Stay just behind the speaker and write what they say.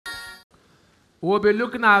We'll be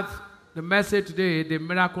looking at the message today, the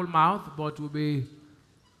miracle mouth, but we'll be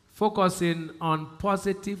focusing on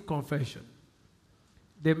positive confession.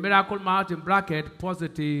 The miracle mouth in bracket,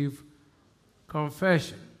 positive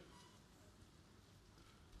confession.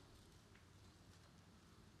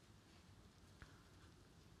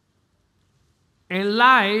 In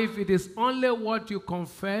life, it is only what you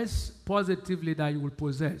confess positively that you will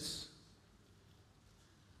possess.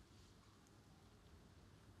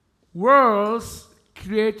 Words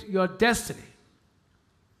create your destiny.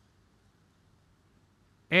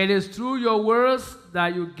 It is through your words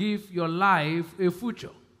that you give your life a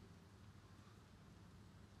future.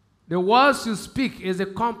 The words you speak is the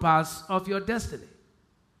compass of your destiny.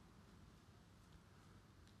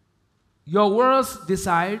 Your words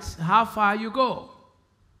decide how far you go.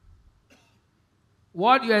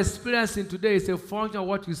 What you're experiencing today is a function of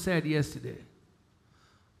what you said yesterday.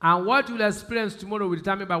 And what you'll experience tomorrow will be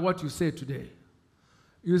determined by what you say today.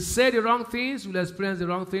 You say the wrong things, you'll experience the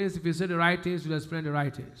wrong things. If you say the right things, you'll experience the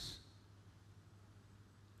right things.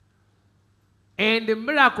 In the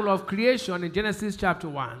miracle of creation in Genesis chapter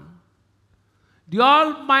 1, the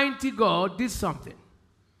Almighty God did something.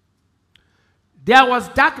 There was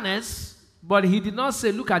darkness, but he did not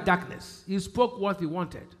say, look at darkness. He spoke what he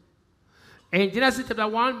wanted. In Genesis chapter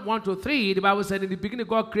 1, 1-3, the Bible said, in the beginning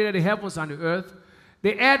God created the heavens and the earth.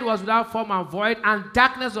 The earth was without form and void, and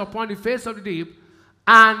darkness upon the face of the deep.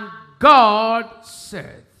 And God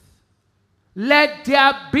said, let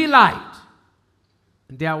there be light.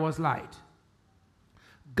 And there was light.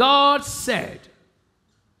 God said,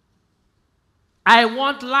 I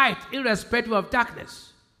want light irrespective of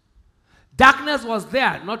darkness. Darkness was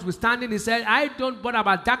there, notwithstanding, he said, I don't bother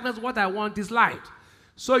about darkness. What I want is light.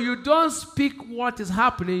 So you don't speak what is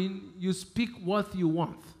happening, you speak what you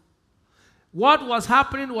want. What was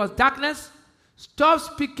happening was darkness. Stop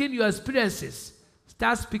speaking your experiences.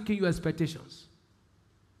 Start speaking your expectations.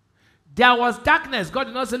 There was darkness. God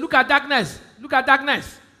did not say, look at darkness. Look at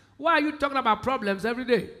darkness. Why are you talking about problems every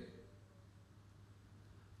day?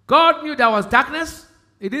 God knew there was darkness.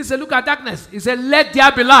 He didn't say, look at darkness. He said, let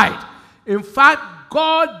there be light. In fact,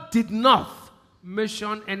 God did not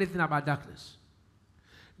mention anything about darkness.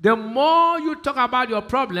 The more you talk about your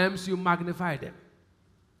problems, you magnify them.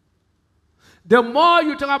 The more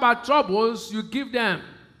you talk about troubles, you give them.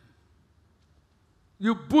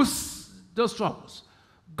 You boost those troubles.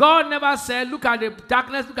 God never said, look at the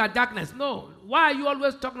darkness, look at darkness. No. Why are you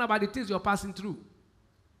always talking about the things you're passing through?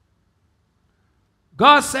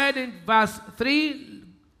 God said in verse 3,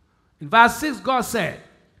 in verse 6, God said.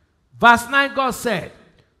 Verse 9, God said.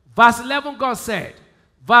 Verse 11, God said.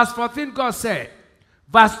 Verse 14, God said.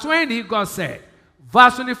 Verse 20, God said.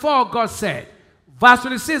 Verse 24, God said. Verse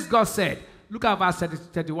 26, God said. Look at verse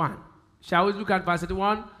 31. Shall we look at verse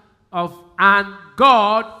 31? And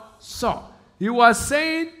God saw. He was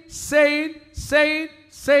saying,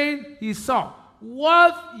 he saw.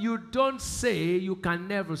 What you don't say, you can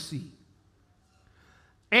never see.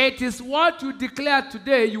 It is what you declare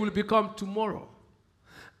today, you will become tomorrow.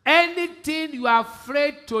 Anything you are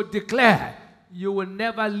afraid to declare, you will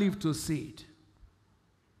never live to see it.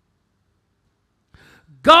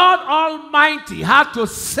 God Almighty had to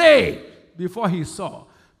say before he saw.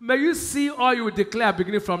 May you see all you will declare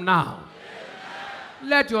beginning from now. Amen.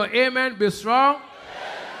 Let your amen be strong. Amen.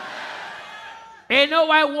 And you know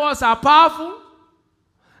why words are powerful?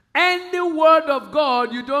 Any word of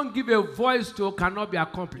God you don't give a voice to cannot be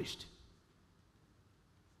accomplished.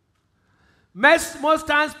 Most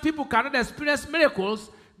times people cannot experience miracles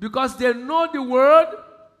because they know the word,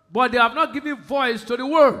 but they have not given voice to the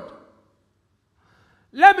word.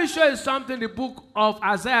 Let me show you something in the book of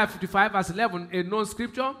Isaiah 55 verse 11, a known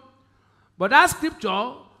scripture. But that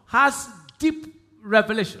scripture has deep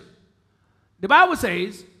revelation. The Bible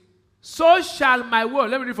says, so shall my word.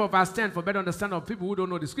 Let me read from verse 10 for better understanding of people who don't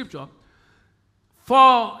know the scripture.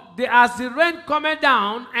 For as the rain cometh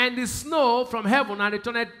down and the snow from heaven and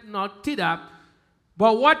returneth not thither,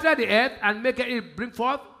 but water the earth and make it bring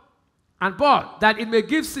forth and bud, that it may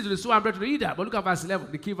give seed to the sower and bread to the eater. But look at verse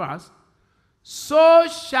 11, the key verse. So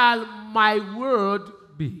shall my word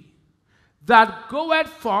be that goeth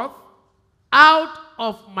forth out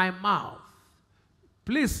of my mouth.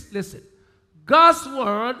 Please listen. God's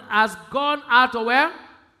word has gone out of where?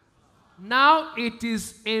 Now it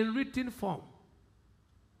is in written form.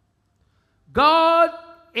 God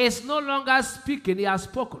is no longer speaking, he has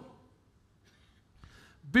spoken.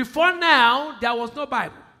 Before now, there was no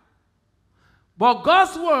Bible. But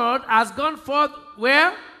God's word has gone forth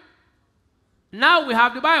where? Now we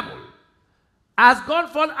have the Bible. Has gone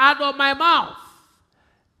forth out of my mouth.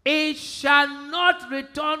 it shall not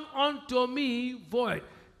return unto me void.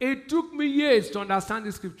 It took me years to understand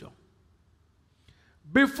this scripture.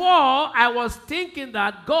 Before, I was thinking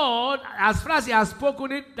that God, as far as He has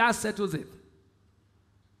spoken it, that settles it.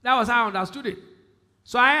 That was how I understood it.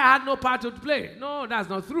 So I had no part to play. No, that's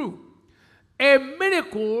not true. A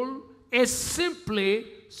miracle is simply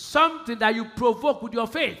something that you provoke with your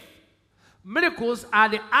faith. Miracles are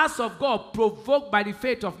the acts of God provoked by the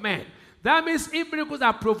faith of man. That means if miracles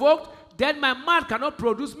are provoked, then my man cannot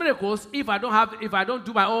produce miracles if I don't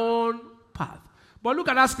do my own path. But look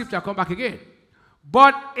at that scripture, come back again.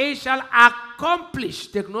 But it shall accomplish,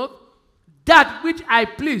 take note, that which I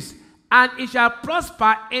please, and it shall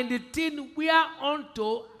prosper in the thing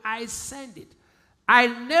whereunto I send it. I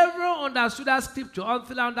never understood that scripture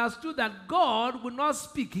until I understood that God will not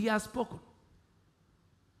speak, He has spoken.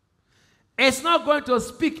 It's not going to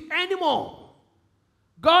speak anymore.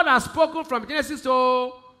 God has spoken from Genesis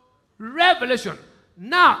to Revelation.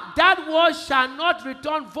 Now, that word shall not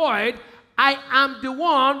return void. I am the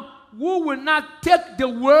one who will not take the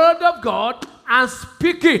word of God and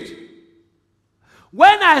speak it.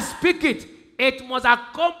 When I speak it, it must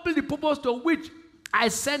accomplish the purpose to which I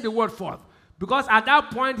send the word forth. Because at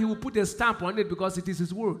that point, He will put a stamp on it because it is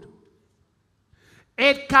His word.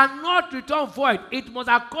 It cannot return void. It must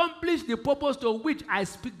accomplish the purpose to which I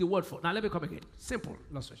speak the word for. Now let me come again. Simple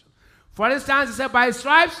illustration. For instance, He said, by His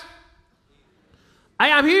stripes, I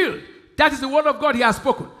am healed. That is the word of God He has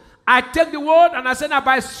spoken. I take the word and I say, now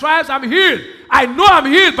by His stripes I'm healed. I know I'm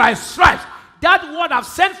healed by His stripes. That word I've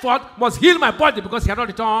sent forth must heal my body because He cannot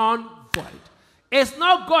return void. It's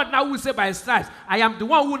not God now who say by His stripes. I am the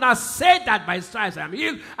one who now said that by His stripes I am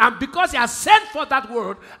healed. And because He has sent forth that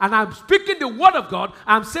word, and I'm speaking the word of God,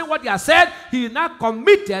 I'm saying what He has said, He is now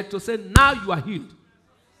committed to say, now you are healed.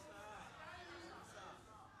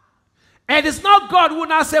 And it's not God who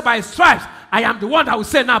now say by His stripes, I am the one that will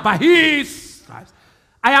say now by His stripes.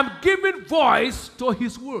 I am giving voice to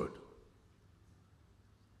His word.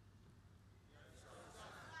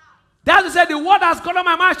 That is said, the word has gone on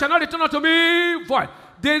my mouth shall not return unto me void.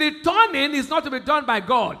 The returning is not to be done by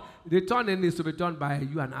God. The returning is to be done by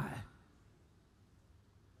you and I.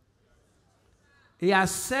 He has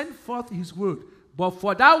sent forth His word. But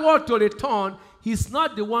for that word to return, He's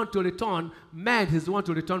not the one to return. Man is the one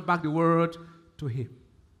to return back the word to Him.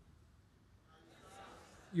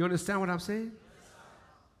 You understand what I'm saying?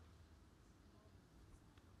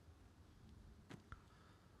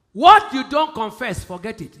 What you don't confess,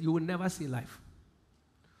 forget it. You will never see life.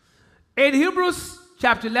 In Hebrews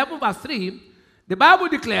chapter 11 verse 3, the Bible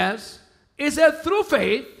declares, it says, through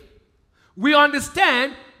faith, we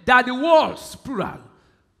understand that the worlds, plural,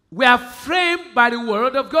 were framed by the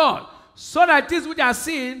word of God, so that things which are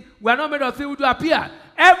seen were not made of things which appear.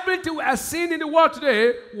 Everything we are seeing in the world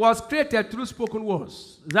today was created through spoken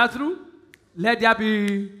words. Is that true? Let there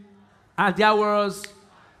be, and there was,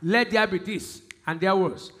 let there be this, and there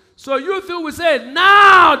was. So you two will say,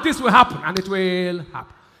 now this will happen, and it will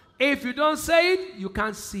happen. If you don't say it, you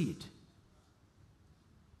can't see it.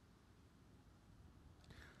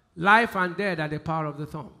 Life and death are the power of the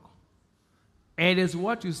tongue. It is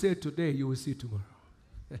what you say today, you will see tomorrow.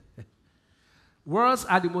 Words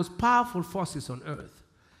are the most powerful forces on earth.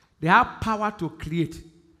 They have power to create.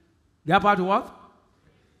 They have power to what?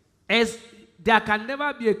 There can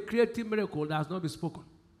never be a creative miracle that has not been spoken.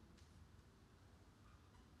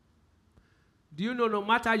 Do you know no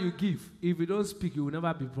matter you give, if you don't speak, you will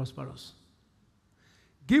never be prosperous.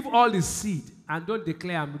 Give all the seed and don't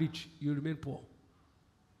declare I'm rich, you remain poor.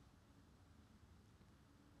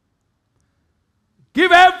 Give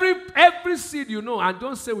every seed you know and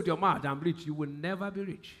don't say with your mouth I'm rich, you will never be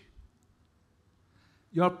rich.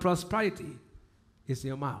 Your prosperity is in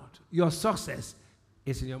your mouth. Your success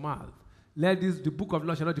is in your mouth. Let the book of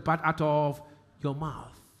law shall not depart out of your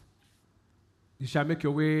mouth. You shall make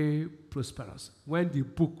your way prosperous when the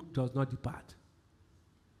book does not depart.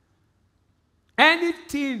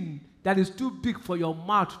 Anything that is too big for your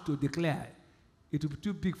mouth to declare, it will be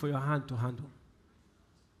too big for your hand to handle.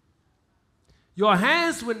 Your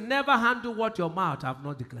hands will never handle what your mouth have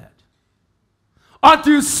not declared.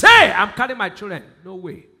 Until you say, I'm carrying my children, no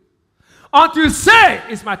way. Until you say,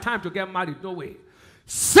 it's my time to get married, no way.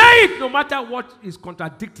 Say it no matter what is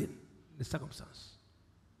contradicting the circumstance.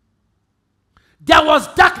 There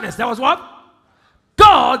was darkness. There was what?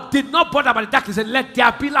 God did not bother about the darkness and let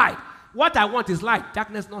there be light. What I want is light.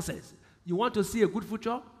 Darkness nonsense. You want to see a good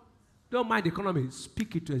future? Don't mind the economy.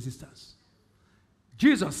 Speak it to existence.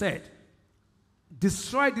 Jesus said,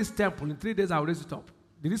 destroy this temple. In 3 days I will raise it up.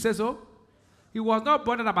 Did he say so? He was not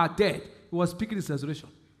bothered about death. He was speaking his resurrection.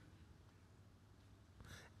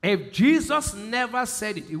 If Jesus never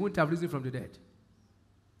said it, he wouldn't have risen from the dead.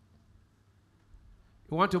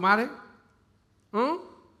 You want to marry?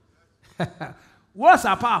 Words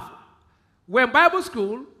are powerful. We're in Bible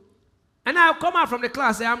school, and I come out from the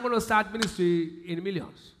class and say, I'm going to start ministry in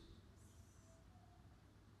millions.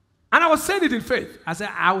 And I was saying it in faith. I said,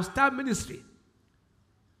 I will start ministry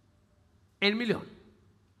in million.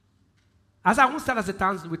 I said, I won't start as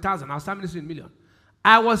with 1,000. I'll start ministry in million.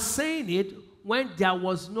 I was saying it when there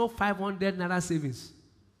was no 500 naira savings.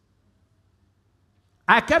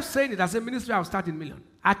 I kept saying it. I said, ministry, I'll start in million.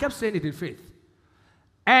 I kept saying it in faith.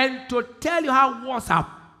 And to tell you how words are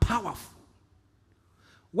powerful.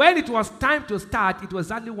 When it was time to start, it was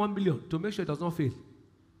only 1 million to make sure it does not fail.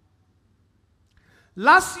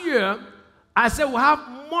 Last year, I said we have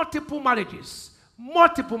multiple marriages.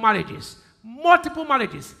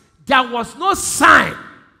 There was no sign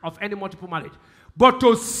of any multiple marriage. But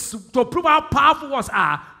to prove how powerful words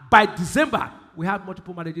are, by December, we have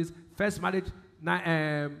multiple marriages. First marriage,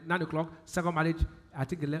 9 o'clock. Second marriage, I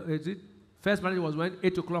think, first marriage was when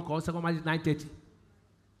 8 o'clock, or second marriage, 9:30.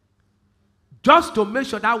 Just to make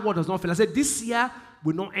sure that word does not fail. I said, this year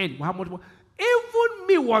will not end. We'll have multiple. Even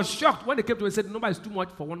me was shocked when they came to me and said, the number is too much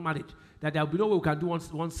for one marriage. That there will be no way we can do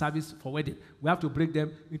one service for wedding. We have to break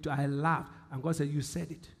them into. I laughed. And God said, you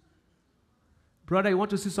said it. Brother, you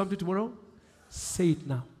want to see something tomorrow? Say it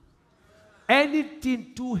now.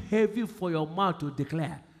 Anything too heavy for your mouth to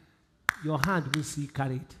declare, your hand will see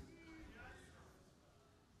carry it.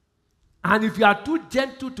 And if you are too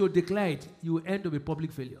gentle to declare it, you will end up a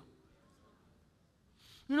public failure.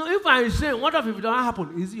 You know, if I'm saying, what if it don't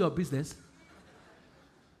happen? Is it your business?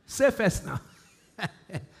 Say first now.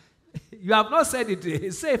 You have not said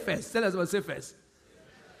it. Say first. Tell us what say first.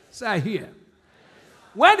 Say I hear.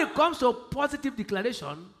 When it comes to positive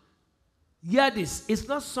declaration, hear this. It's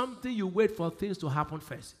not something you wait for things to happen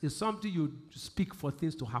first. It's something you speak for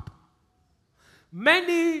things to happen.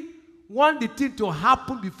 Many want the thing to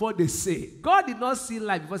happen before they say. God did not see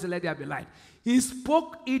light before he said, let there be light. He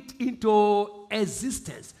spoke it into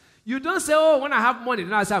existence. You don't say, oh, when I have money,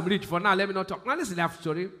 then I say I'm rich. For now, let me not talk. Now listen to that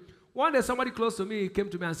story. One day somebody close to me came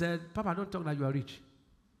to me and said, Papa, don't talk that you are rich.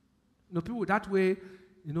 You know, people that way,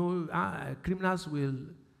 you know, criminals will.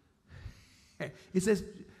 He says,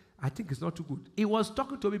 I think it's not too good. He was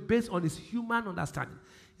talking to me based on his human understanding.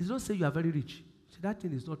 He don't say you are very rich. He said, that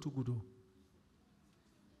thing is not too good. Oh.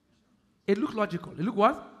 It looked logical. It looked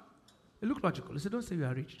what? It looked logical. He said, don't say you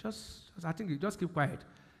are rich. I think you just keep quiet.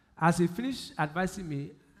 As he finished advising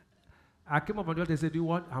me, I came up on the altar and said, you know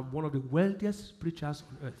what? I'm one of the wealthiest preachers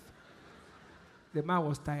on earth. The man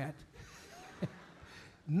was tired.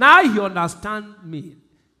 Now he understands me.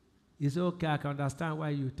 He said, okay, I can understand why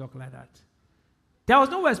you talk like that. There was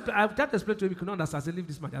no way I tried to explain to him, he could not understand. I said, leave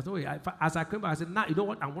this man. There's no way. As I came back, I said, now, you know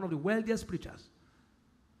what? I'm one of the wealthiest preachers.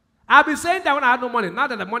 I've been saying that when I had no money. Now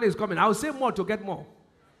that the money is coming, I will say more to get more.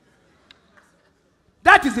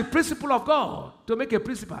 That is the principle of God, to make a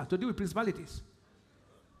principle, to deal with principalities.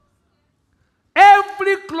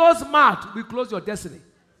 Every closed mouth will close your destiny.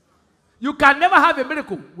 You can never have a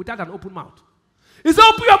miracle without an open mouth. He said,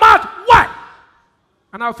 open your mouth. Why?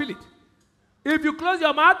 And I'll feel it. If you close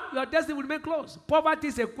your mouth, your destiny will remain closed. Poverty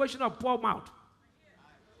is a question of poor mouth.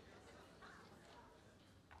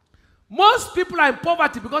 Most people are in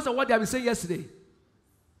poverty because of what they have been saying yesterday.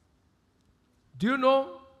 Do you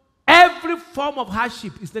know? Every form of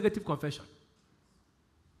hardship is negative confession.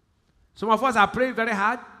 Some of us are praying very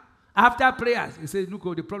hard. After prayers, he says,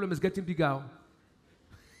 look, the problem is getting bigger.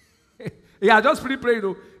 Yeah, just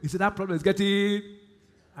praying. He said, that problem is getting,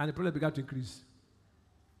 and the problem began to increase.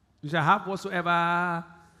 You shall have whatsoever,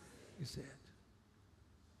 he said.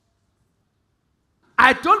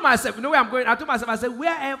 I told myself, you know where I'm going? I told myself, I said,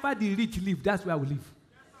 wherever the rich live, that's where I will live.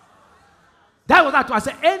 That was that. I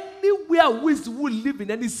said, anywhere who live in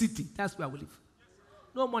any city, that's where I will live.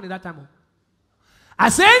 No money that time. I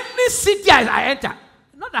said, any city I enter,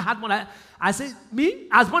 not that I had money. I said, me,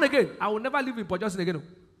 as born again, I will never live in Port Johnson again.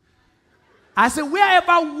 I said,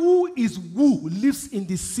 wherever who lives in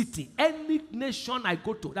the city, any nation I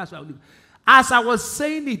go to, that's where I will live. As I was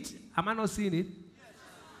saying it, am I not seeing it?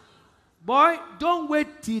 Boy, don't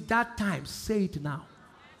wait till that time. Say it now.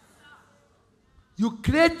 You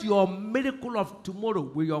create your miracle of tomorrow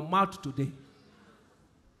with your mouth today.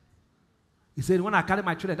 He said, when I carry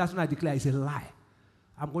my children, that's when I declare. It's a lie.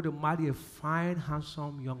 I'm going to marry a fine,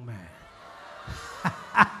 handsome young man.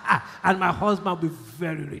 And my husband will be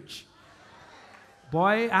very rich.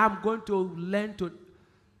 Boy, I'm going to learn to...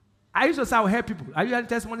 I used to say I will help people. Are you hearing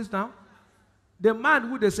testimonies now? The man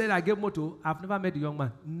who they said I gave motto, I've never met the young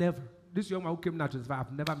man. Never. This young man who came now to this,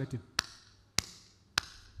 I've never met him.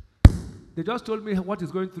 They just told me what he's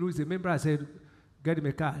going through. He's a member. I said, get him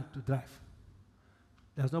a car to drive.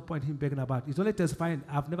 There's no point in him begging about. He's only testifying.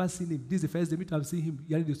 I've never seen him. This is the first time I've seen him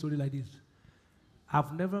hearing the story like this.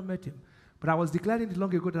 I've never met him. But I was declaring it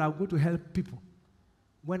long ago that I would go to help people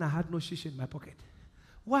when I had no shish in my pocket.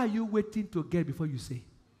 Why are you waiting to get before you say?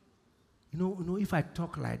 You know, if I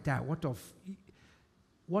talk like that, what of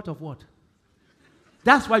what?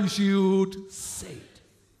 That's why you should say it.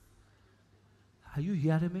 Are you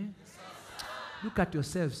hearing me? Look at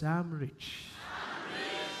yourself. Say, I'm rich.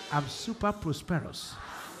 I'm super prosperous.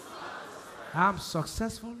 I'm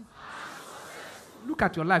successful. Look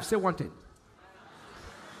at your life. Say one thing.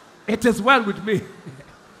 It is well with me.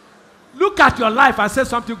 Look at your life and say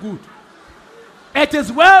something good. It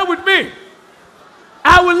is well with me.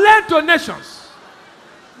 I will lend to nations.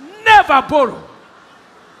 Never borrow.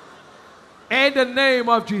 In the name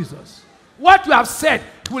of Jesus. What you have said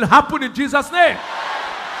will happen in Jesus' name.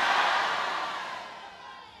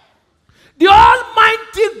 The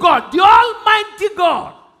Almighty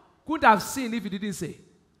God could have seen if he didn't say.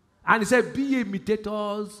 And he said, be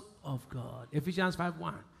imitators of God. Ephesians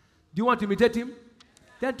 5:1. Do you want to imitate him?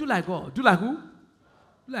 Then do like God. Do like who?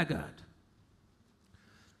 Do like God.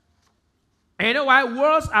 And you know why?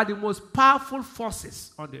 Words are the most powerful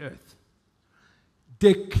forces on the earth.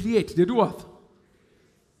 They create. They do what?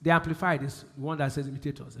 They amplify this. The one that says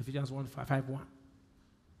imitators. Ephesians 5:1.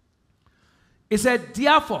 It said,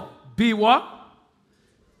 therefore, be what?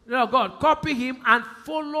 No, God, copy him and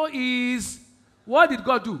follow his. What did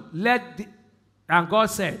God do? And God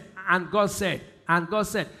said, and God said, and God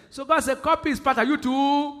said. So God said, copy his pattern. You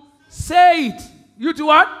to say it. You to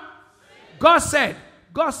what? God said.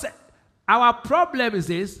 God said. Our problem is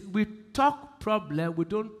this. We talk problem. We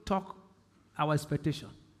don't talk our expectation.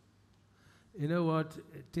 You know what?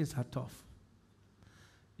 Things are tough.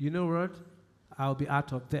 You know what? I'll be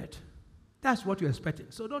out of debt. That's what you're expecting.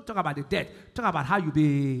 So don't talk about the debt. Talk about how you'll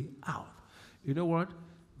be out. You know what?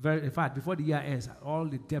 In fact, before the year ends, all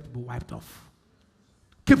the debt will be wiped off.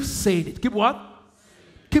 Keep saying it. Keep what?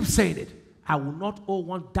 Keep saying it. I will not owe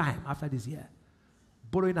one dime after this year.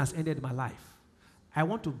 Borrowing has ended in my life. I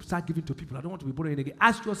want to start giving to people. I don't want to be borrowing again.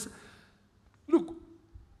 Ask yourself. Look,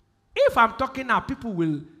 if I'm talking now, people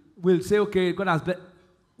will say, okay, God has blessed.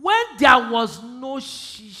 When there was no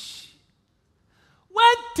shish, when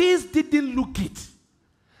things didn't look it,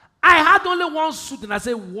 I had only one suit and I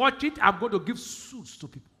said, watch it, I'm going to give suits to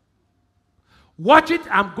people. Watch it,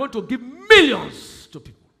 I'm going to give millions to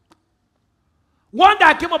people. One day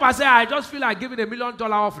I came up and said, I just feel like giving $1 million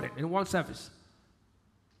offering in one service.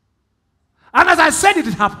 And as I said it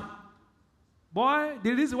happened. Boy,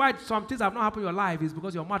 the reason why some things have not happened in your life is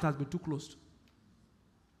because your mouth has been too closed.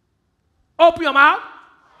 Open your mouth.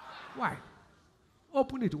 Wide.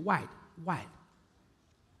 Open it wide. Wide.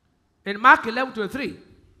 In Mark 11:23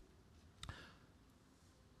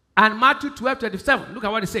 and Matthew 12:37, look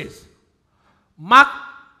at what it says.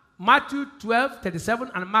 Matthew 12:37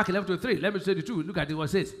 and Mark 11:23. Let me say the truth. Look at what it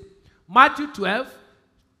says. Matthew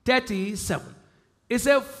 12:37. It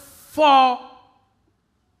says, for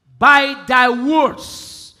by thy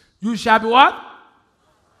words you shall be what?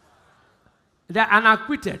 And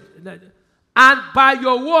acquitted. And by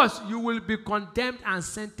your words you will be condemned and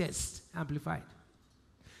sentenced. Amplified.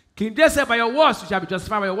 King James said, by your words you shall be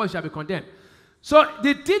justified, by your words you shall be condemned. So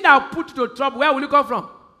the thing that will put you to trouble, where will you come from?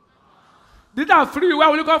 The thing that will free you, where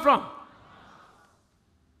will you come from?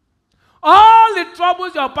 All the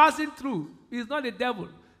troubles you're passing through is not the devil.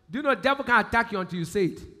 Do you know the devil can attack you until you say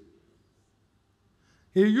it?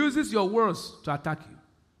 He uses your words to attack you.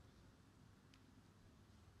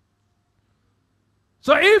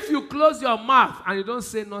 So if you close your mouth and you don't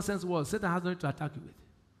say nonsense words, Satan has nothing to attack you with.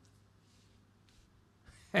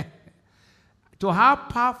 To how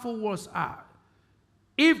powerful words are.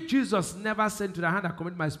 If Jesus never said to the hand, I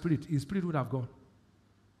commit my spirit, his spirit would have gone.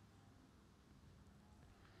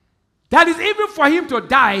 That is, even for him to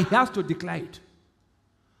die, he has to declare it.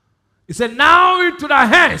 He said, now into the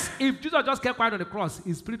hands. If Jesus just kept quiet on the cross,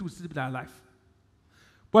 his spirit would still be alive.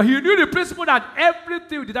 But he knew the principle that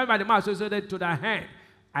everything will be determined by the mouth. So he said, to the hand,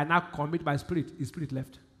 I now commit my spirit. His spirit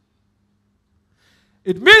left.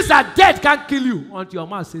 It means that death can't kill you until your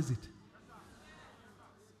mouth says it.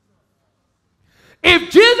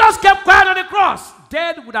 If Jesus kept quiet on the cross,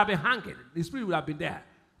 death would have been hanging. The spirit would have been there.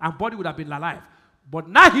 And body would have been alive. But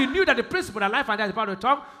now he knew that the principle that life and death is part of the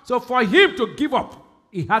tongue. So for him to give up,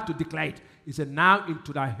 he had to declare it. He said, now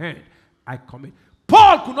into thy hand I commit.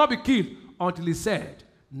 Paul could not be killed until he said,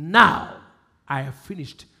 now I have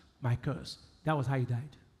finished my curse. That was how he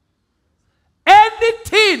died.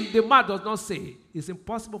 Anything the man does not say is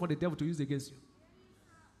impossible for the devil to use against you.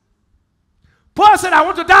 Paul said, I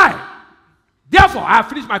want to die. Therefore, I have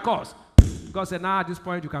finished my course. God said, now at this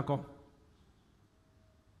point you can come.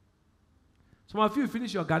 Some of you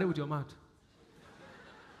finish your garden with your mouth.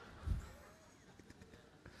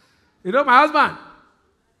 You know, my husband,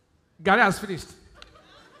 garden has finished.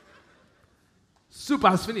 Soup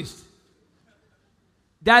has finished.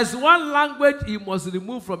 There's one language you must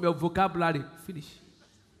remove from your vocabulary. Finish.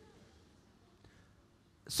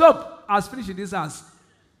 Soap has finished in this house.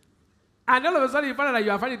 And all of a sudden you find out that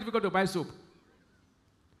you are finding it difficult to buy soap.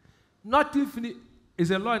 Nothing finished. It's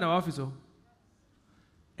a law in our office. Oh.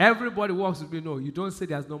 Everybody walks with me. No, you don't say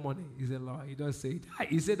there's no money. It's a law. You don't say it.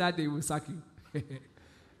 He said that they will sack you.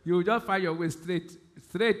 You will just find your way straight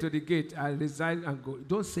to the gate and resign and go.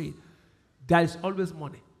 Don't say it. There is always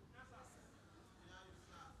money.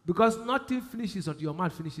 Because nothing finishes until your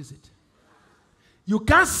mouth finishes it. You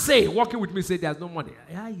can't say, walking with me, say there's no money.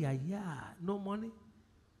 Yeah, no money.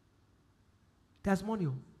 There's money.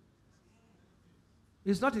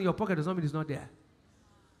 It's not in your pocket, does not mean it's not there.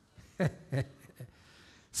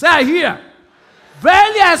 Say I hear.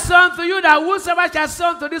 Verily I say unto you that whosoever shall say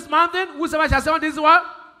unto this mountain, whosoever shall say unto this one,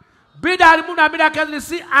 be thou removed and be thou cast in the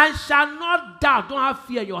sea, and shall not doubt. Don't have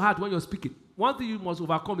fear in your heart when you're speaking. One thing you must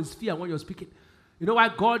overcome is fear when you're speaking. You know why?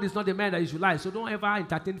 God is not the man that you should lie. So don't ever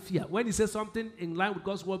entertain fear. When he says something in line with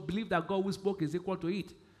God's word, believe that God who spoke is equal to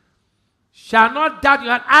it. Shall not doubt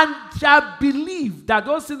your heart, and shall believe that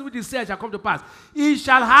those things which he said shall come to pass. He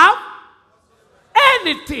shall have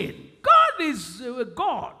anything. God is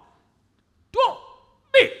God.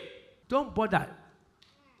 Don't bother.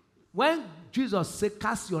 When Jesus said,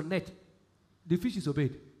 cast your net, the fishes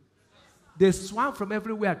obeyed. They swam from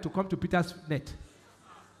everywhere to come to Peter's net.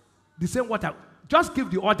 The same water. Just give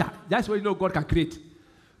the order. That's where you know God can create.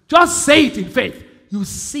 Just say it in faith. You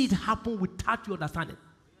see it happen without you understanding.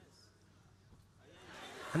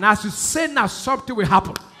 And as you say now, something will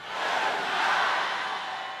happen.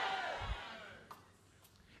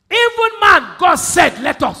 Even man, God said,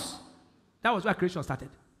 let us. That was where creation started.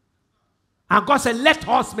 And God said, let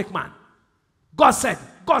us make man. God said,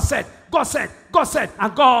 God said, God said, God said,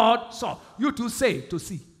 and God saw. You to say, to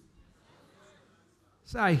see.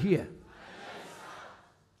 So I hear.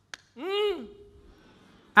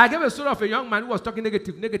 I gave a story of a young man who was talking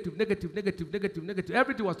negative.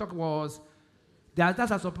 Everything was talking was, that's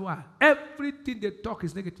how some people are. Everything they talk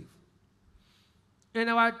is negative. In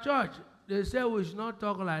our church, they say we should not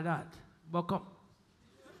talk like that. But come.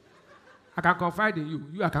 I can confide in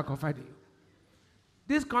you. I can confide in you.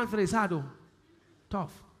 This country is hard, though.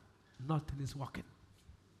 Tough. Nothing is working.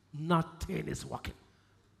 Nothing is working.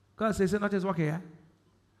 God says nothing is working, yeah?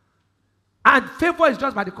 And favor is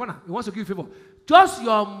just by the corner. He wants to give you favor. Just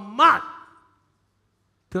your mouth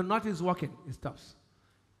till nothing is working. It stops.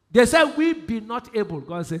 They said, we be not able.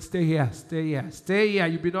 God said, stay here, stay here, stay here.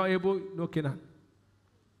 You be not able, no Canaan.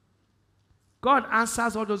 God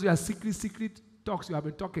answers all those who are secret talks you have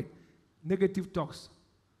been talking. Negative talks.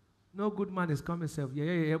 No good man is coming, self.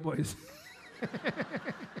 Yeah, boys.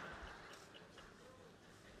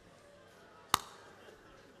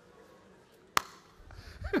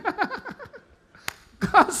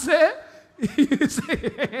 God said, you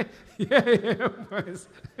say, yeah, boys.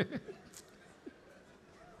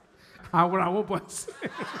 Our boys.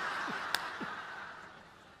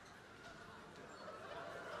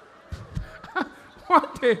 One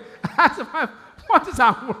day, I asked my wife, what is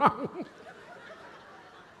our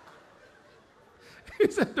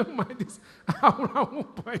He said, don't mind this. Our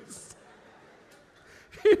boys.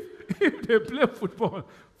 If they play football,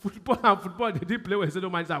 they didn't play well. He said,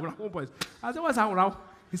 don't mind this. Our boys. I said, what's our?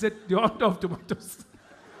 He said, the order of tomatoes.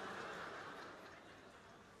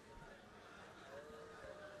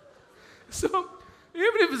 So,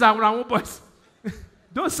 even if it's our boys,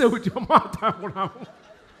 don't say with your mouth, our.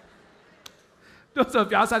 Those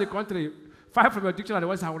of you outside the country, five from your dictionary,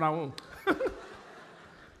 what's our?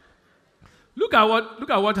 Look at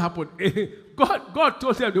what happened. God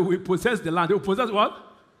told them they will possess the land. They will possess what?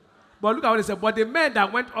 But look at what he said. But the men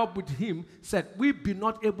that went up with him said, we be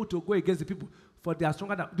not able to go against the people, for they are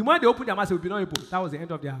stronger than. The moment they opened their mouth, they will be not able. That was the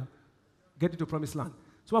end of their getting to promised land.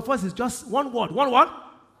 So at first, it's just one word. One word.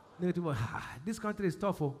 Negative word. This country is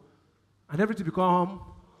tough, and everything become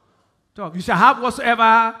tough. You shall have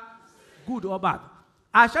whatsoever, good or bad.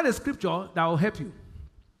 I share a scripture that will help you.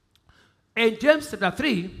 In James chapter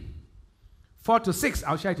 3, 4-6,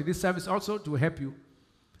 I'll share it in this service also to help you.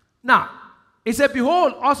 Now, it said,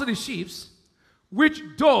 behold, also the sheep, which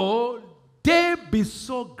though they be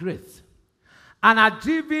so great, and are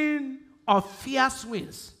driven of fierce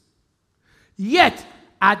winds, yet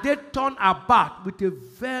are they turned about with a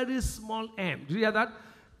very small aim. Do you hear that?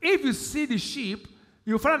 if you see the ship,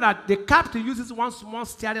 you find that the captain uses one small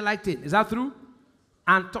steering light thing. Is that true?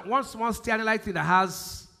 And one small steering light thing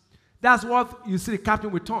that's what you see the captain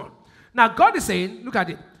will turn. Now God is saying, look at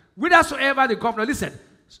it. Whithersoever the governor, listen,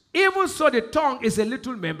 even so the tongue is a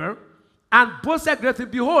little member, and boasteth great things.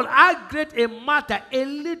 Behold, how great a matter, a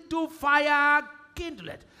little fire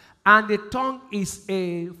kindled, and the tongue is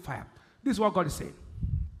a fire. This is what God is saying.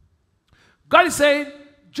 God is saying,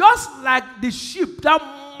 just like the ship, that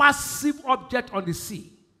massive object on the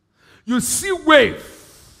sea, you see wave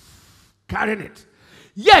carrying it.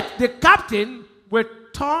 Yet the captain will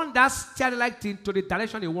turn that steering light thing to the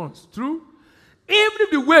direction he wants. True? Even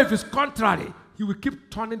if the wave is contrary, he will keep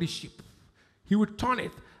turning the ship. He will turn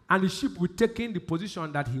it, and the ship will take in the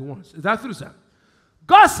position that he wants. Is that true, sir?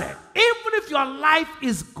 God said, even if your life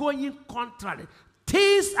is going contrary,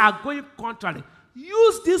 things are going contrary,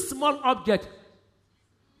 use this small object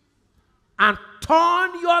and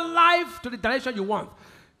turn your life to the direction you want.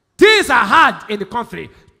 Things are hard in the country.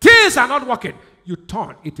 Things are not working. You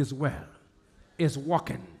turn, it is well. It's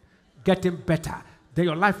working, getting better. Then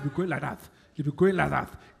your life will be going like that. You'll be going like that.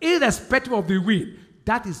 Irrespective of the wind.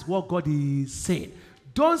 That is what God is saying.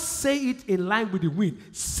 Don't say it in line with the wind.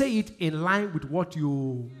 Say it in line with what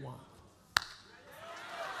you want.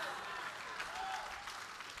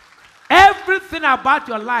 Everything about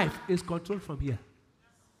your life is controlled from here.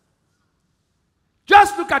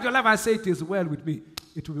 Just look at your life and say, it is well with me.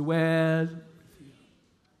 It will be well with you.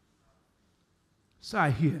 So I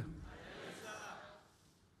hear.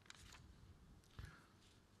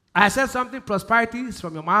 I said something, prosperity is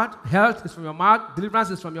from your mouth, health is from your mouth, deliverance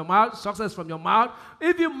is from your mouth, success is from your mouth.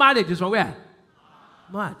 Even marriage is from where?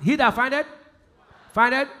 Mouth. He that findeth,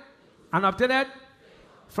 and obtaineth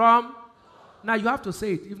from. Now you have to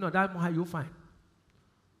say it. If not, that's how you find.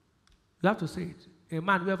 You have to say it. A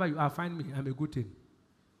man, wherever you are, find me, I'm a good thing.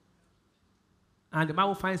 And the man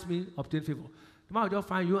who finds me, obtain favor. The man will just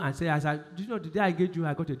find you and say, do you know the day I engaged you,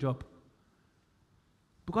 I got a job?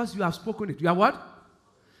 Because you have spoken it. You are what?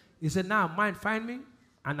 He said, now, mind, find me,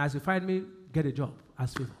 and as you find me, get a job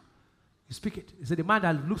as favor. You speak it. He said, the man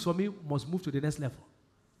that looks for me must move to the next level.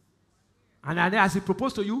 And then as he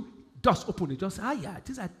proposed to you, just open it. Just say, yeah,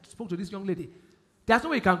 this I spoke to this young lady. There's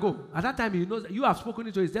no way he can go. At that time, he knows that you have spoken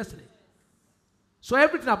into his destiny. So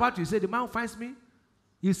everything about you, he said, the man who finds me,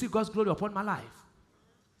 you see God's glory upon my life.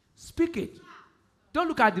 Speak it. Don't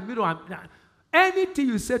look at the mirror. Anything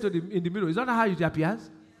you say in the mirror, is not how it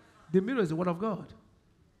appears. The mirror is the word of God.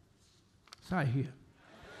 So I hear.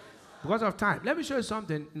 Because of time. Let me show you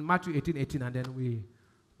something in Matthew 18:18, and then we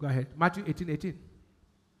go ahead. Matthew 18:18.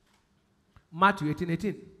 Matthew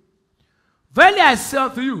 18:18. Verily I say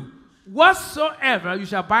unto you, whatsoever you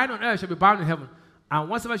shall bind on earth shall be bound in heaven, and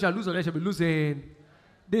whatsoever you shall loose on earth shall be loosed in.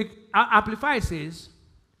 The Amplified says,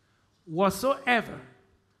 whatsoever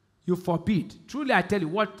you forbid, truly I tell you,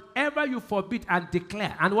 whatever you forbid and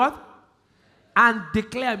declare, and what? And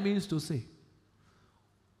declare means to say.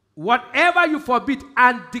 Whatever you forbid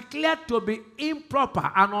and declare to be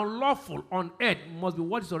improper and unlawful on earth must be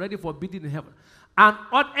what is already forbidden in heaven. And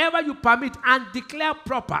whatever you permit and declare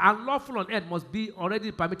proper and lawful on earth must be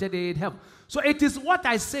already permitted in heaven. So it is what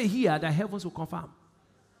I say here that heavens will confirm.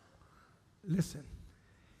 Listen.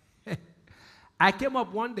 I came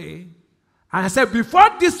up one day and I said, before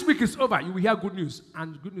this week is over, you will hear good news.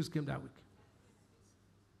 And good news came that week.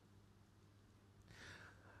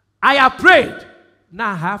 I have prayed.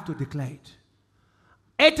 Now I have to declare it.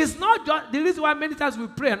 It is not just, the reason why many times we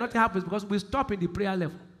pray and nothing happens because we stop in the prayer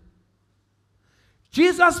level.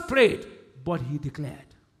 Jesus prayed, but he declared.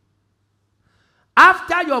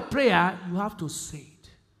 After your prayer, you have to say it.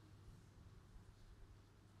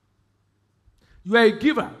 You are a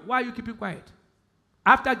giver. Why are you keeping quiet?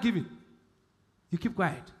 After giving, you keep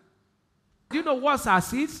quiet. Do you know what's our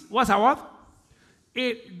seeds? What's our what?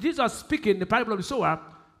 Jesus speaking the parable of the sower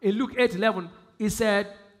in Luke 8:11. He said,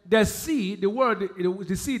 the seed,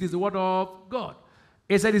 the seed is the word of God.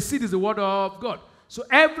 He said the seed is the word of God. So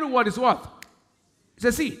every word is what? It's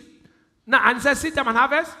a seed. Now, and it says seed time and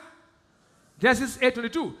harvest. Genesis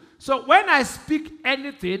 8:22. So when I speak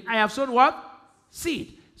anything, I have sown what?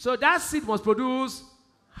 Seed. So that seed must produce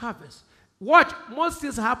harvest. What most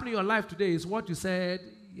things happening in your life today is what you said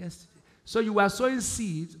yesterday. So you are sowing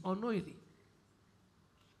seeds unknowingly.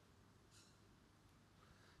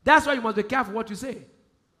 That's why you must be careful what you say.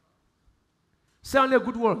 Say only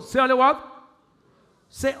good words. Say only what?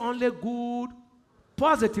 Say only good,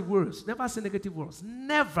 positive words. Never say negative words.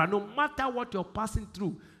 Never. No matter what you're passing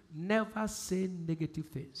through, never say negative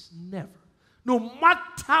things. Never. No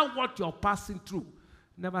matter what you're passing through,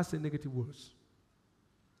 never say negative words.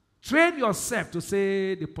 Train yourself to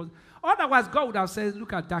say the positive. Otherwise, God would have said,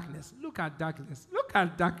 look at darkness, look at darkness, look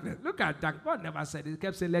at darkness, look at darkness. God never said it. He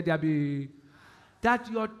kept saying, let there be.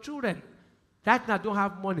 That your children right now don't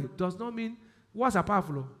have money does not mean, what's a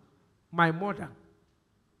powerful? My mother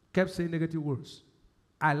kept saying negative words.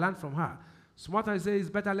 I learned from her. Sometimes say, it's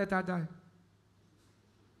better let her die.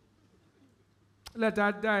 Let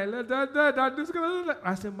her die, let her die.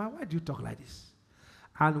 I said, Ma, why do you talk like this?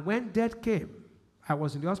 And when death came, I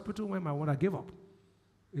was in the hospital when my mother gave up.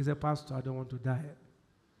 He said, Pastor, I don't want to die.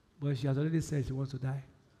 But she has already said she wants to die.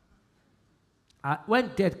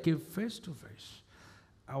 When death came face to face,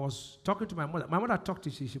 I was talking to my mother. My mother talked to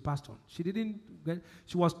she passed on. She didn't,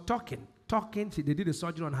 she was talking. They did a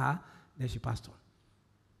surgery on her, then she passed on.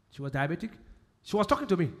 She was diabetic. She was talking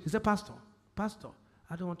to me. She said, Pastor,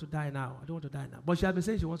 I don't want to die now. I don't want to die now. But she had been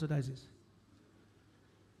saying she wants to die since.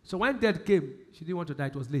 So when death came, she didn't want to die.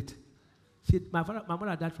 It was late. My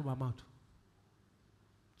mother died from her mouth.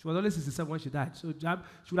 She was only 67 when she died. So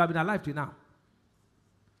she would have been alive till now.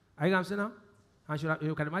 Are you going to say now? And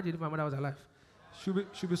you can imagine if my mother was alive.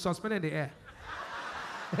 She'll be suspended in the air.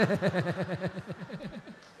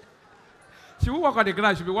 She won't walk on the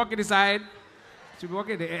ground. She'll be walking inside. She'll be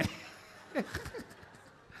walking in the air.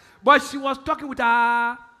 But she was talking with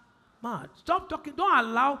her mouth. Stop talking. Don't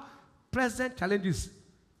allow present challenges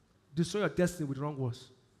destroy your destiny with wrong words.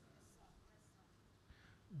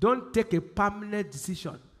 Don't take a permanent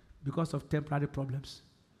decision because of temporary problems.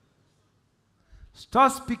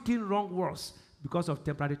 Stop speaking wrong words because of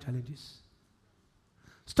temporary challenges.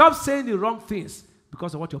 Stop saying the wrong things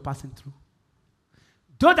because of what you're passing through.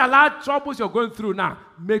 Don't allow troubles you're going through now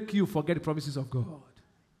make you forget the promises of God.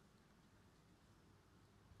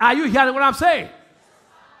 Are you hearing what I'm saying?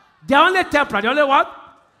 They're only temporary. They're only what?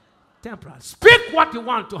 Temporal. Speak what you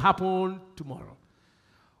want to happen tomorrow.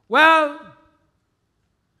 Well,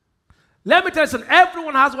 let me tell you something.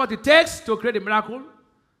 Everyone has what it takes to create a miracle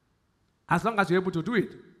as long as you're able to do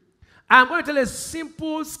it. I'm going to tell you a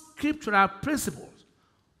simple scriptural principle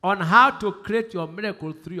on how to create your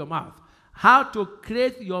miracle through your mouth. How to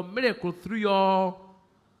create your miracle through your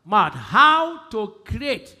mouth. How to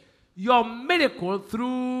create your miracle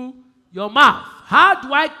through your mouth. How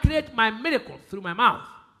do I create my miracle through my mouth?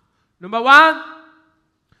 Number one,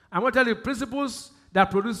 I'm going to tell you principles that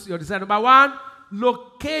produce your desire. Number one,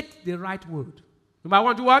 locate the right word. Number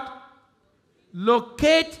one, do what?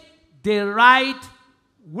 Locate the right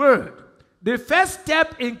word. The first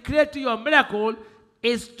step in creating your miracle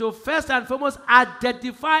is to first and foremost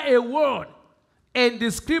identify a word in the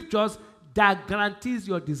scriptures that guarantees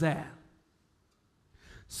your desire.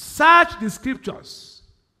 Search the scriptures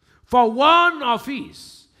for one of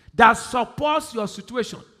these that supports your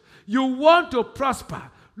situation. You want to prosper.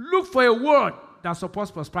 Look for a word that supports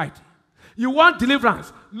prosperity. You want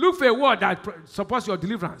deliverance. Look for a word that supports your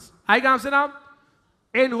deliverance. Are you going to see now?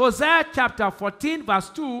 In Hosea chapter 14 verse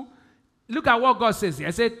 2, look at what God says here.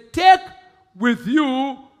 It says, take with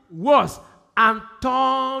you words and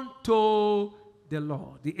turn to the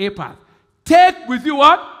Lord. The A part. Take with you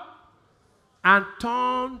what? And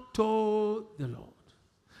turn to the Lord.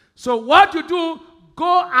 So what you do,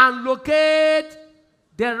 go and locate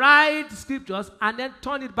the right scriptures and then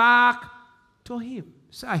turn it back to Him.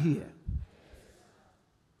 Say here.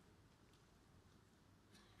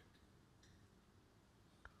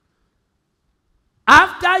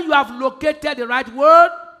 After you have located the right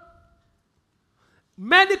word,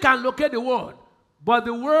 many can locate the word, but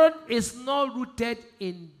the word is not rooted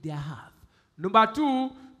in their heart. Number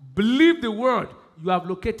two, believe the word you have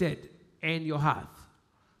located in your heart.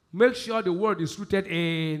 Make sure the word is rooted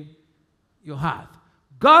in your heart.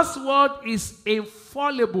 God's word is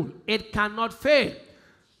infallible. It cannot fail.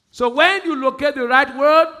 So when you locate the right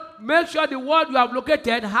word, make sure the word you have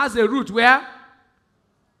located has a root where?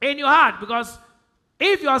 In your heart. Because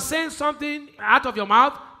if you are saying something out of your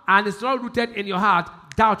mouth and it's not rooted in your heart,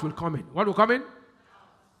 doubt will come in. What will come in?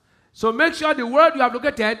 So make sure the word you have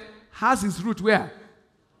located has its root where?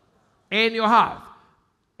 In your heart.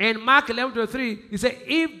 In Mark 11:23, he said,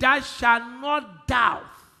 if thou shalt not doubt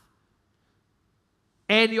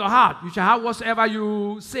in your heart, you shall have whatsoever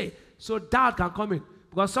you say. So doubt can come in.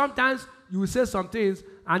 Because sometimes you will say some things,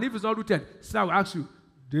 and if it's not rooted, someone will ask you,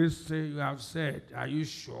 this thing you have said, are you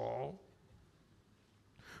sure?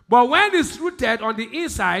 But when it's rooted on the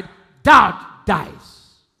inside, doubt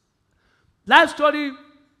dies. Life story,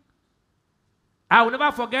 I will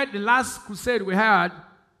never forget the last crusade we had,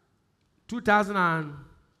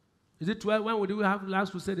 2012? When did we have the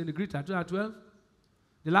last crusade in the Greater? 2012?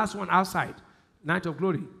 The last one outside, Night of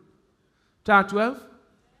Glory. 2012?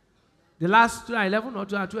 The last 2011 or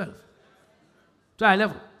 2012?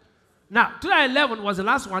 2011. Now, 2011 was the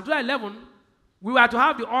last one. 2011, we were to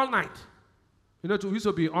have the all night. You know, it used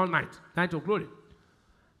to be all night, night of glory.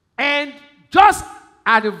 And just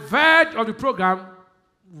at the verge of the program,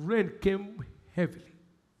 rain came heavily.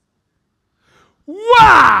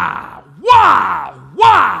 Wow! Wow!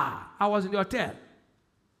 Wow! I was in the hotel.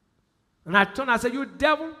 And I turned and I said, you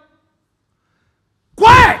devil,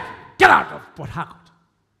 quiet! Get out of Port Harcourt.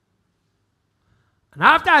 And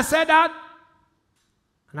after I said that,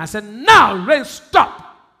 and I said, now rain stop.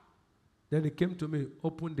 Then he came to me,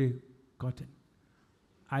 opened the curtain.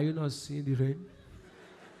 Are you not seeing the rain?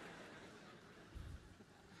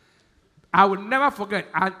 I will never forget.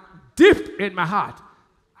 And deep in my heart,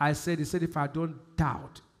 he said, if I don't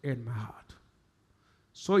doubt in my heart.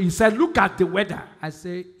 So he said, look at the weather. I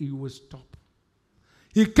said, it will stop.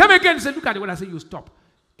 He came again and said, look at the weather. I said, you will stop.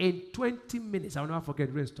 In 20 minutes, I will never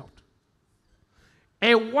forget, rain stopped.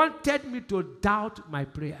 He wanted me to doubt my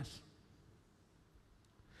prayers.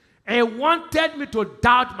 He wanted me to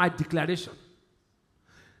doubt my declaration.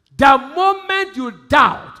 The moment you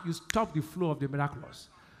doubt, you stop the flow of the miraculous.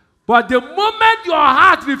 But the moment your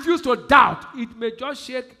heart refuses to doubt, it may just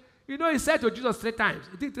shake. You know, he said to Jesus 3 times.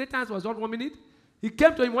 I think 3 times was not 1 minute. He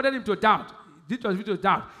came to him, wanted him to doubt. Jesus refused to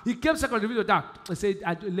doubt. He came second, refused to doubt. I said,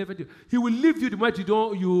 I leave you. He will leave you the moment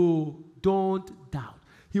you don't doubt.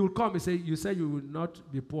 He will come and say, you said you will not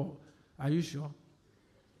be poor. Are you sure?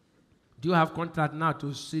 Do you have contract now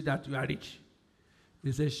to see that you are rich?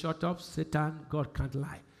 He says, shut up, Satan, God can't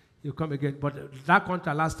lie. He'll come again. But that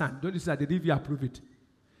contract last time, don't you see that they didn't even approve it?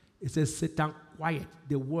 It says, Satan, quiet.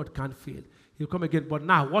 The word can't fail. He'll come again. But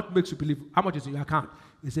now, what makes you believe? How much is in your account?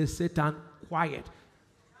 It says, Satan, quiet.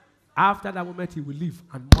 After that moment, he will leave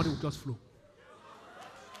and money will just flow.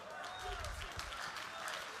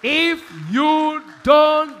 If you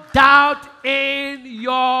don't doubt in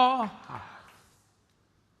your heart.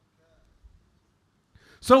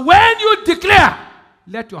 So when you declare,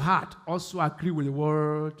 let your heart also agree with the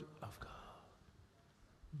word of God.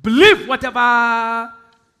 Believe whatever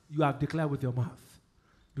you have declared with your mouth.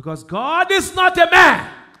 Because God is not a man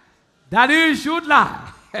that he should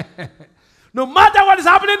lie. No matter what is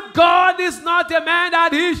happening, God is not a man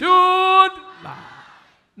that he should lie.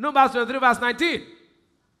 Numbers 23 verse 19.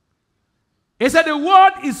 He said the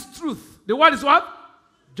word is truth. The word is what?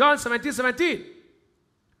 John 17:17.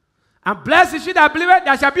 And blessed is she that believeth,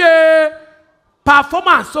 there shall be a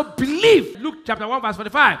performance. So believe. Luke chapter 1 verse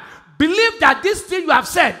 45. Believe that this thing you have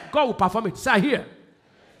said, God will perform it. Say here.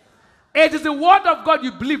 It is the word of God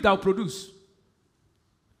you believe that will produce.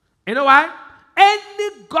 You know why?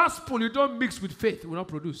 Any gospel you don't mix with faith will not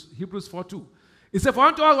produce. Hebrews 4:2. It said, for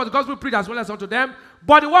unto us was the gospel preached as well as unto them,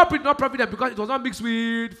 but the word preached not profit them because it was not mixed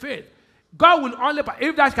with faith. God will only,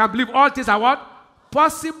 if that can believe, all things are what?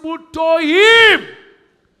 Possible to him.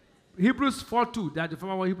 Hebrews 4:2. That's the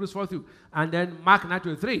former one, Hebrews 4:2. And then Mark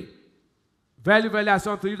 9:23. Verily, verily, I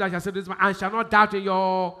say unto you that shall say this man, and shall not doubt in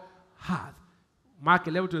your heart. Mark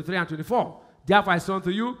 11:23 and 24. Therefore I say unto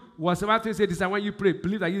you, whatsoever things say this, and when you pray,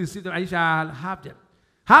 believe that you receive them, and you shall have them.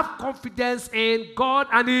 Have confidence in God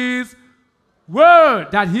and his word,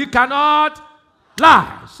 that he cannot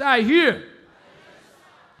lie. Say here.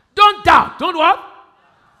 Don't doubt. Don't what?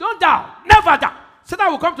 Don't doubt. Never doubt.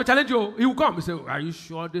 Satan will come to challenge you. He will come. He say, are you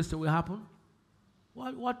sure this thing will happen?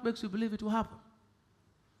 What makes you believe it will happen?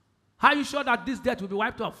 How are you sure that this debt will be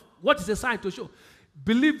wiped off? What is a sign to show?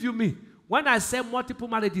 Believe you me, when I said multiple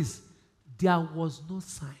marriages, there was no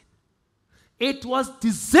sign. It was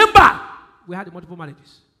December we had the multiple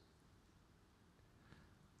marriages.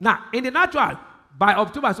 Now, in the natural, by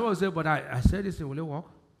October, someone will say, but I said this thing, will it work?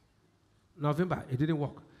 November, it didn't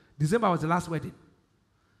work. December was the last wedding.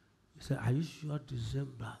 He said, are you sure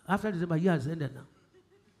December? After December, year has ended now.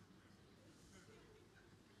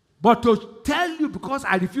 But to tell you, because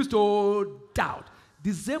I refuse to doubt,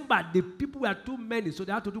 December, the people were too many, so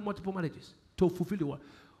they had to do multiple marriages to fulfill the word.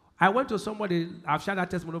 I went to somebody, I've shared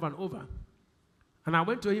that testimony over and over, and I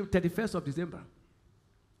went to him 31st of December.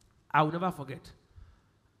 I will never forget.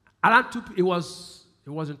 Around 2 he was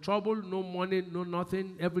in trouble, no money, no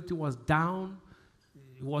nothing, everything was down.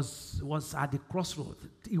 It was at the crossroads.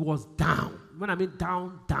 It was down. When I mean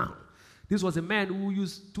down. This was a man who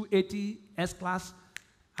used 280 S-Class,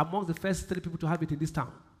 among the first 3 people to have it in this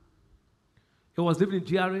town. He was living in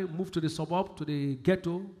GRA, moved to the suburb, to the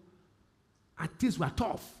ghetto, and things were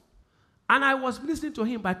tough. And I was listening to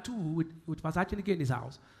him by 2 with Pastor Achinike in his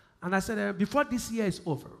house. And I said, before this year is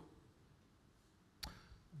over,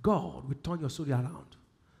 God will turn your story around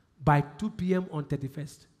by 2 p.m. on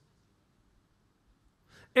 31st.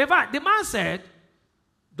 In fact, the man said,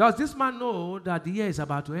 does this man know that the year is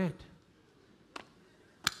about to end?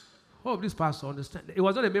 Hope this pastor understand. It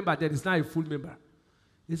was not a member then, it's now a full member.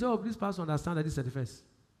 He said, hope this pastor understand that this is the first.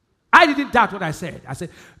 I didn't doubt what I said. I said,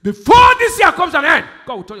 before this year comes to an end,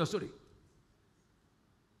 God will tell your story.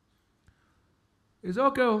 He said,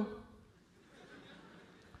 okay.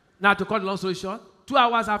 Now, to cut the long story short, 2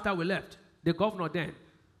 hours after we left, the governor then,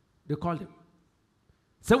 they called him.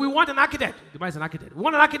 So we want an architect. The man is an architect. We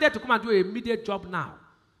want an architect to come and do an immediate job now.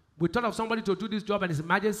 We thought of somebody to do this job and it's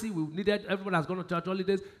emergency. We needed, everyone has gone on church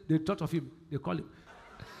holidays. They thought of him. They called him.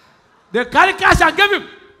 They carried cash and gave him.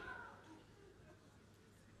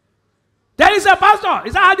 There is a pastor.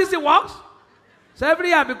 Is that how this thing works? So every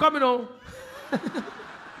year I become,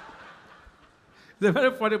 He's a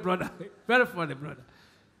very funny brother. Very funny brother.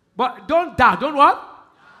 But don't doubt. Don't what?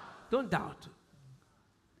 Don't doubt.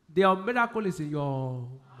 Your miracle is in your mouth.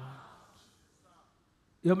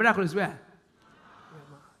 Your miracle is where? Your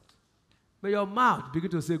mouth. May your mouth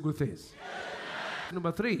begin to say good things.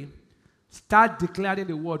 Number 3, start declaring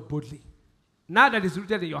the word boldly. Now that it's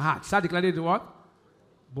rooted in your heart, start declaring the word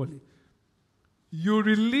boldly. You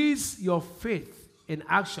release your faith in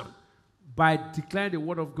action by declaring the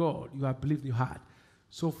word of God you have believed in your heart.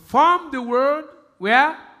 So form the word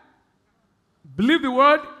where? Believe the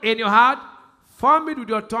word in your heart, form it with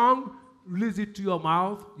your tongue, release it to your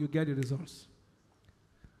mouth, you get the results.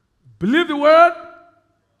 Believe the word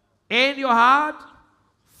in your heart,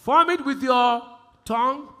 form it with your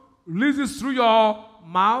tongue, release it through your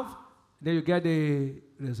mouth, then you get the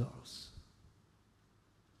results.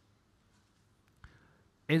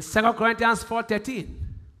 In 2 Corinthians 4:13,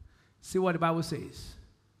 see what the Bible says.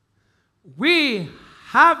 We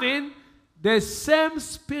having the same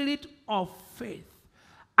spirit of faith,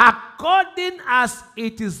 according as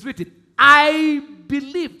it is written, I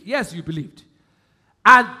believed. Yes, you believed.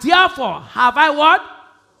 And therefore have I what?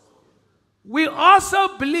 We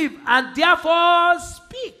also believe and therefore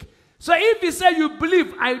speak. So if you say you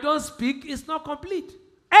believe and you don't speak, it's not complete.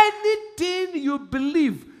 Anything you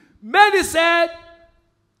believe. Mary said,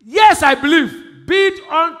 yes, I believe. Be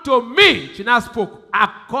it unto me. She now spoke.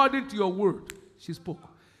 According to your word, she spoke.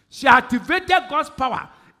 She activated God's power.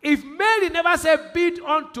 If Mary never said, be it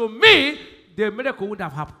unto me, the miracle would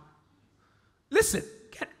have happened. Listen,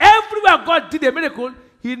 everywhere God did a miracle,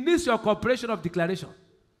 he needs your cooperation of declaration.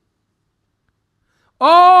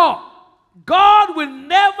 Oh, God will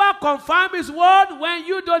never confirm his word when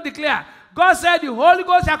you don't declare. God said, the Holy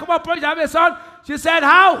Ghost shall come upon you, have a son. She said,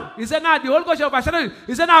 how? He said, now the Holy Ghost shall overshadow you.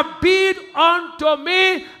 He said, now be it unto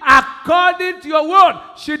me according to your word.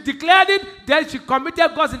 She declared it, then she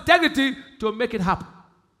committed God's integrity to make it happen.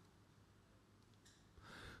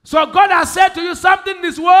 So God has said to you something in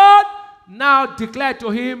his word, now declare to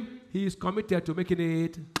him, he is committed to making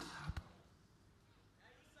it happen.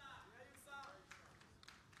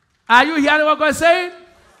 Are you hearing what God is saying?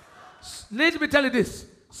 Let me tell you this.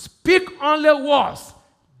 Speak only words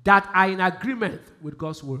that are in agreement with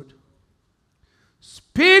God's word.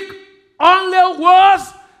 Speak only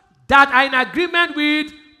words that are in agreement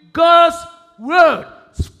with God's word.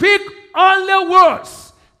 Speak only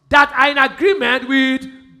words that are in agreement with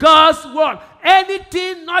God's word.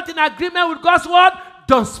 Anything not in agreement with God's word,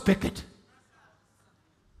 don't speak it.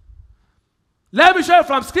 Let me show you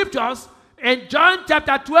from scriptures in John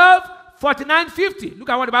chapter 12, 49, 50. Look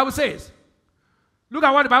at what the Bible says. Look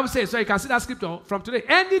at what the Bible says, so you can see that scripture from today.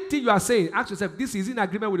 Anything you are saying, ask yourself, this is in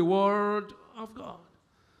agreement with the word of God.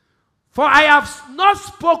 For I have not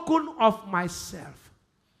spoken of myself,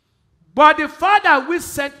 but the Father which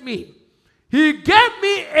sent me, he gave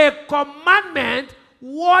me a commandment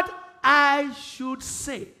what I should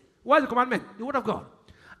say. What is the commandment? The word of God.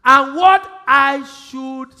 And what I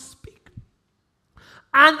should speak.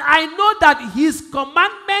 And I know that his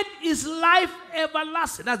commandment is life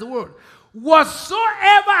everlasting. That's the word. Whatsoever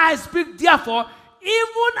I speak, therefore,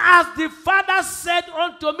 even as the Father said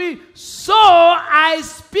unto me, so I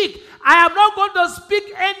speak. I am not going to speak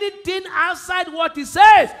anything outside what he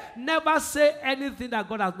says. Never say anything that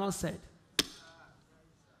God has not said.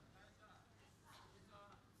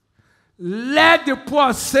 Let the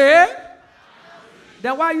poor say.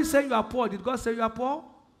 Then why are you saying you are poor? Did God say you are poor?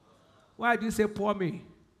 Why do you say poor me?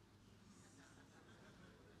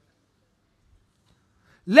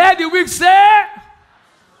 Let the weak say.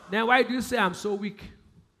 Then why do you say I'm so weak?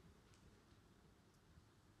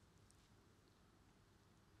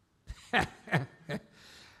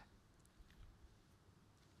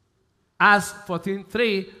 As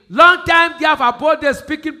 14:3, long time therefore abode they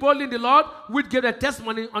speaking boldly in the Lord, which gave a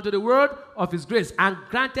testimony unto the word of his grace, and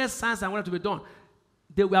granted signs and wonders to be done.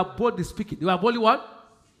 They were boldly speaking. They were boldly what?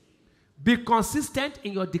 Be consistent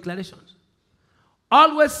in your declarations.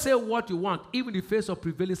 Always say what you want, even in the face of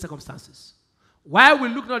prevailing circumstances. Why we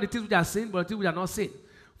look not at the things which are seen, but the things which are not seen.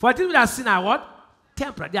 For the things which are seen are what?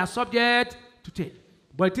 Temporary. They are subject to change.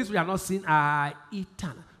 But the things which are not seen are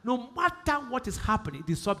eternal. No matter what is happening,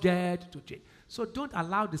 it is subject to change. So don't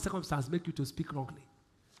allow the circumstance make you to speak wrongly.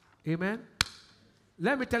 Amen?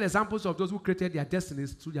 Let me tell examples of those who created their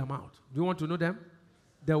destinies through their mouth. Do you want to know them?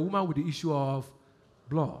 The woman with the issue of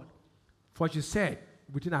blood. For she said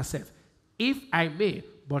within herself, if I may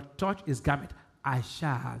but touch his garment, I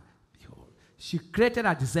shall be whole. She created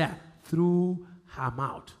a desire through her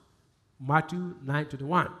mouth. Matthew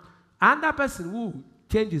 9:21. Another person who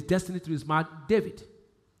changed his destiny through his mouth, David.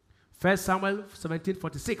 1 Samuel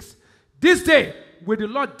 17:46. This day will the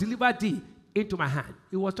Lord deliver thee into my hand.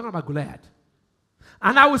 He was talking about Goliath.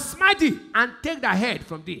 And I will smite thee and take thy head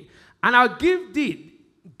from thee. And I will give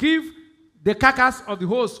the carcass of the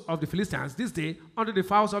host of the Philistines this day unto the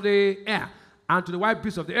fowls of the air and to the wild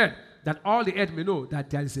beasts of the earth, that all the earth may know that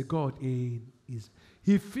there is a God in Israel.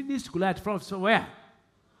 He finished Goliath from somewhere?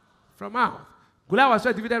 From mouth. Goliath was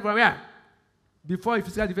first defeated from where? Before he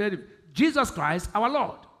physically defeated him. Jesus Christ, our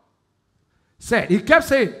Lord, said, he kept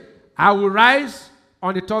saying, I will rise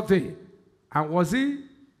on the third day. And was he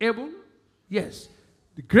able? Yes.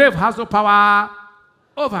 The grave has no power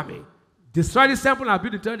over me. Destroy this temple and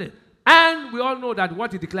build the third day. And we all know that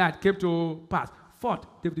what he declared came to pass. Fourth,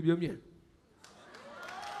 David Ibiyeomie.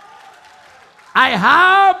 I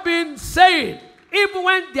have been saying, even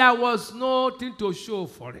when there was nothing to show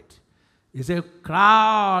for it, he said,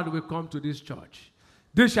 crowd will come to this church.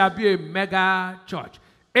 This shall be a mega church,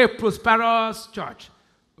 a prosperous church.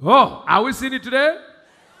 Oh, are we seeing it today?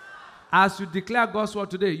 As you declare God's word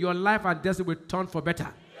today, your life and destiny will turn for better.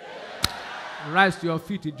 Rise to your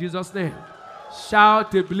feet in Jesus' name.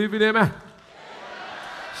 Shout a believing amen.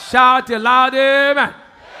 Shout a loud amen.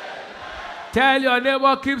 Tell your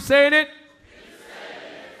neighbor, keep saying it.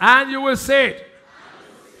 And you will say it.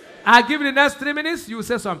 I'll give you the next 3 minutes, you will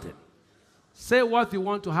say something. Say what you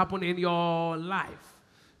want to happen in your life.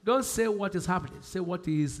 Don't say what is happening. Say what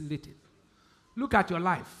is written. Look at your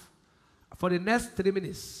life. For the next 3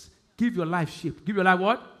 minutes, give your life shape. Give your life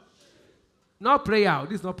what? Not prayer.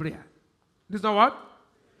 This is not prayer. This is not what?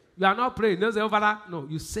 You are not praying. Don't say, oh, Father. No,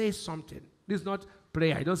 you say something. This is not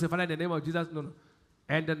prayer. You don't say, Father, in the name of Jesus. No, no.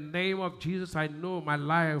 In the name of Jesus, I know my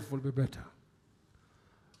life will be better.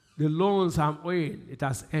 The loans I'm owing, it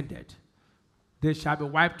has ended. They shall be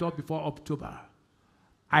wiped off before October.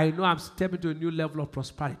 I know I'm stepping to a new level of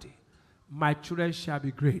prosperity. My children shall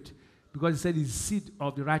be great. Because he said the seed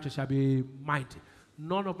of the righteous shall be mighty.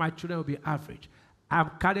 None of my children will be average.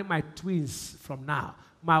 I'm carrying my twins from now.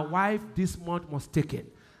 My wife this month was taken.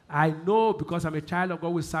 I know because I'm a child of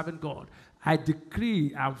God who is serving God. I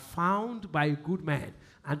decree I'm found by a good man.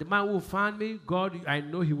 And the man who found me, God, I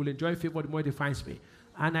know he will enjoy favor the more he finds me.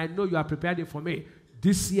 And I know you are preparing for me.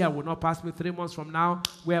 This year will not pass me. 3 months from now,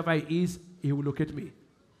 wherever he is, he will locate me.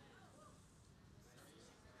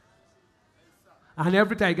 And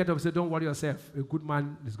every time I get up, I say, don't worry yourself. A good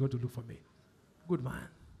man is going to look for me. Good man.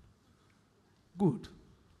 Good.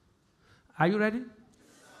 Are you ready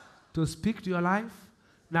to speak to your life?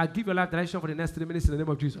 Now give your life direction for the next 3 minutes in the name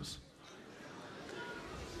of Jesus.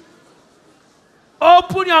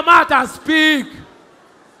 Open your mouth and speak.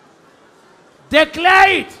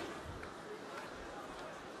 Declare it.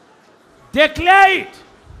 Declare it.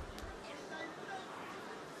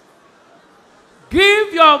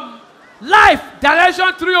 Give your life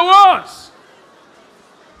direction through your words.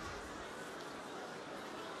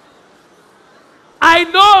 I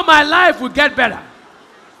know my life will get better.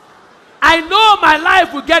 I know my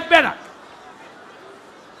life will get better.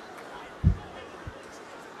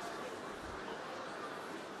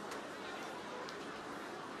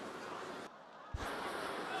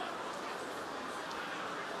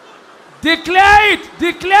 Declare it,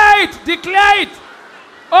 declare it, declare it.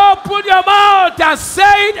 Open your mouth and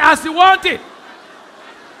say it as you want it.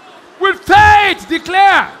 With faith,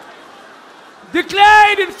 declare.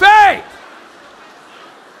 Declare it in faith.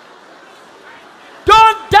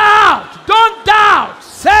 Don't doubt. Don't doubt.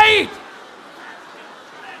 Say it.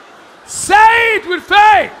 Say it with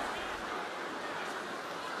faith.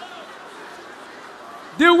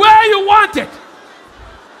 The way you want it.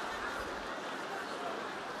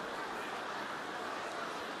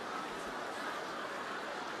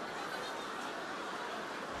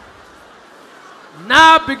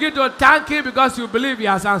 Now begin to thank him because you believe he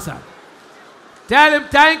has answered. Tell him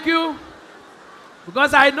thank you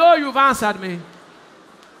because I know you've answered me.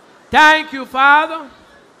 Thank you, Father,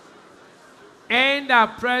 in the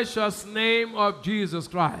precious name of Jesus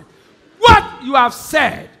Christ. What you have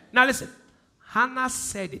said, now listen, Hannah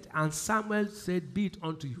said it, and Samuel said, be it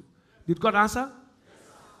unto you. Did God answer?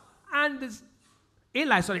 And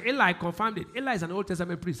Eli confirmed it. Eli is an Old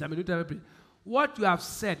Testament priest, I'm a New Testament priest. What you have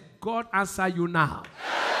said, God answer you now.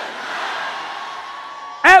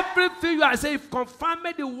 Everything you are saying, confirm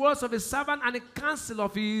the words of his servant and the counsel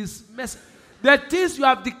of his message. The things you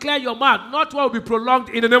have declared in your mouth, not what will be prolonged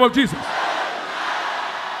in the name of Jesus.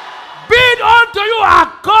 Be it unto you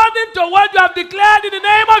according to what you have declared in the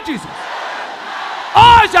name of Jesus.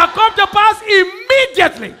 All shall come to pass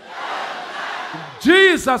immediately. In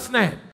Jesus' name.